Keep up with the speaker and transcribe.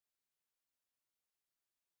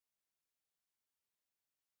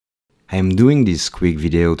I am doing this quick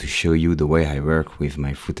video to show you the way I work with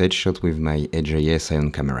my footage shot with my AJA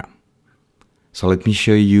CION camera. So let me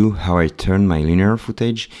show you how I turn my linear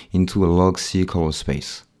footage into a log C color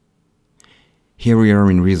space. Here we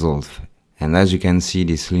are in Resolve, and as you can see,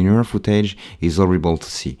 this linear footage is horrible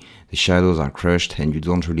to see. The shadows are crushed and you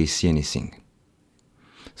don't really see anything.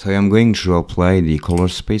 So I am going to apply the color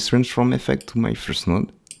space transform effect to my first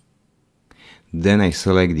node. Then I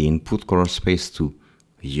select the input color space to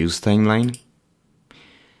Use Timeline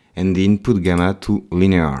and the input gamma to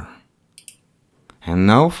Linear. And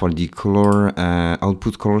now for the color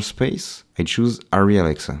output color space, I choose Arri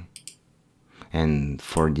Alexa. And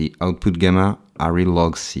for the output gamma, Arri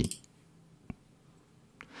log C.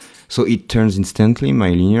 So it turns instantly my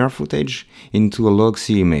linear footage into a log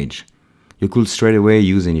C image. You could straight away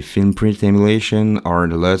use any film print emulation or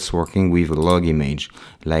the LUTs working with a log image,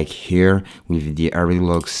 like here with the Arri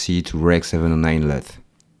log C to Rec 709 LUT.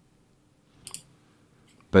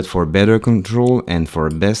 But for better control and for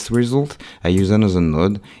best result, I use another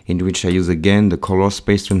node in which I use again the color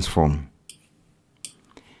space transform.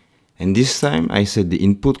 And this time I set the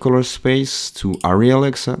input color space to Arri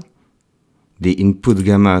Alexa, the input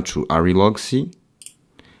gamma to Arri log C,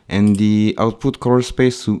 and the output color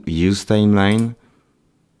space to Use Timeline,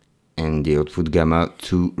 and the output gamma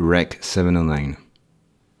to Rec 709.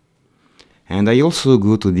 And I also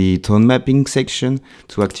go to the tone mapping section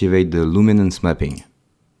to activate the luminance mapping.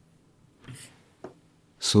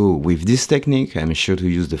 So with this technique, I'm sure to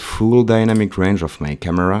use the full dynamic range of my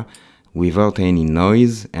camera without any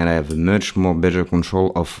noise, and I have a much more better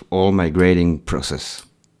control of all my grading process.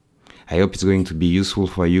 I hope it's going to be useful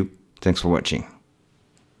for you. Thanks for watching.